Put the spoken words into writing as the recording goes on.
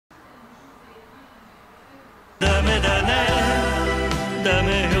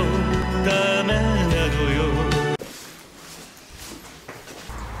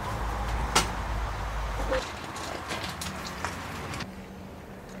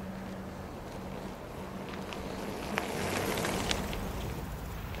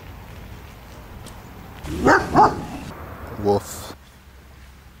wolf.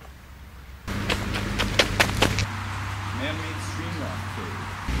 Man-made stream rock cave.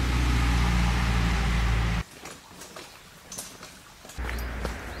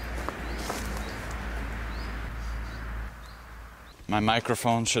 My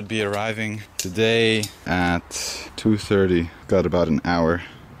microphone should be arriving today At 2:30. Got about an hour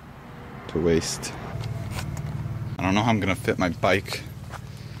to waste. I don't know how I'm gonna fit my bike.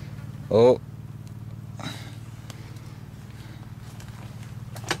 Oh.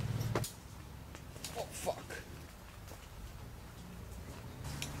 Oh, fuck.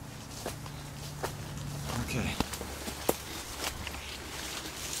 Okay.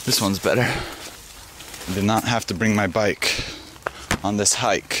 This one's better. I did not have to bring my bike on this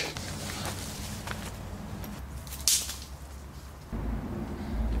hike.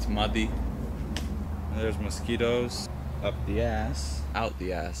 It's muddy. There's mosquitoes up the ass. Out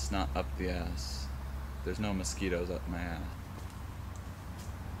the ass, not up the ass. There's no mosquitoes up my ass.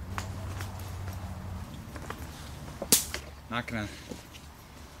 Not gonna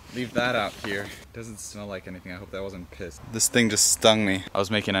leave that out here. Doesn't smell like anything. I hope that wasn't piss. This thing just stung me. I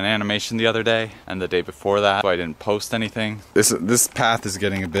was making an animation the other day and the day before that, so I didn't post anything. This path is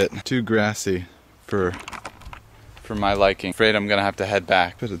getting a bit too grassy for my liking. Afraid I'm gonna have to head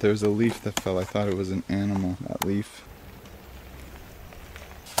back. But there's a leaf that fell. I thought it was an animal, that leaf.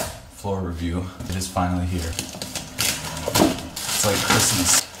 Floor review. It is finally here. It's like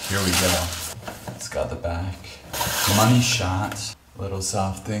Christmas. Here we go. It's got the back. Money shot. Little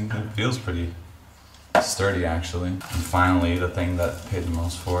soft thing. It feels pretty sturdy actually. And finally, the thing that paid the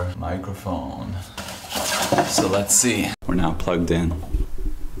most for. Microphone. So let's see. We're now plugged in.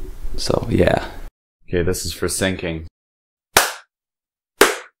 So yeah. Okay, this is for syncing.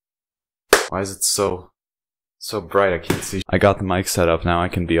 Why is it so bright? I can't see. I got the mic set up now. I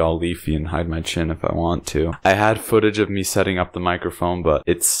can be all leafy and hide my chin if I want to. I had footage of me setting up the microphone, but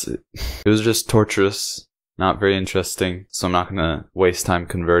it was just torturous. Not very interesting, so I'm not gonna waste time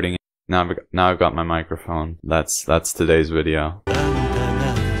converting it. Now I've got my microphone. That's today's video.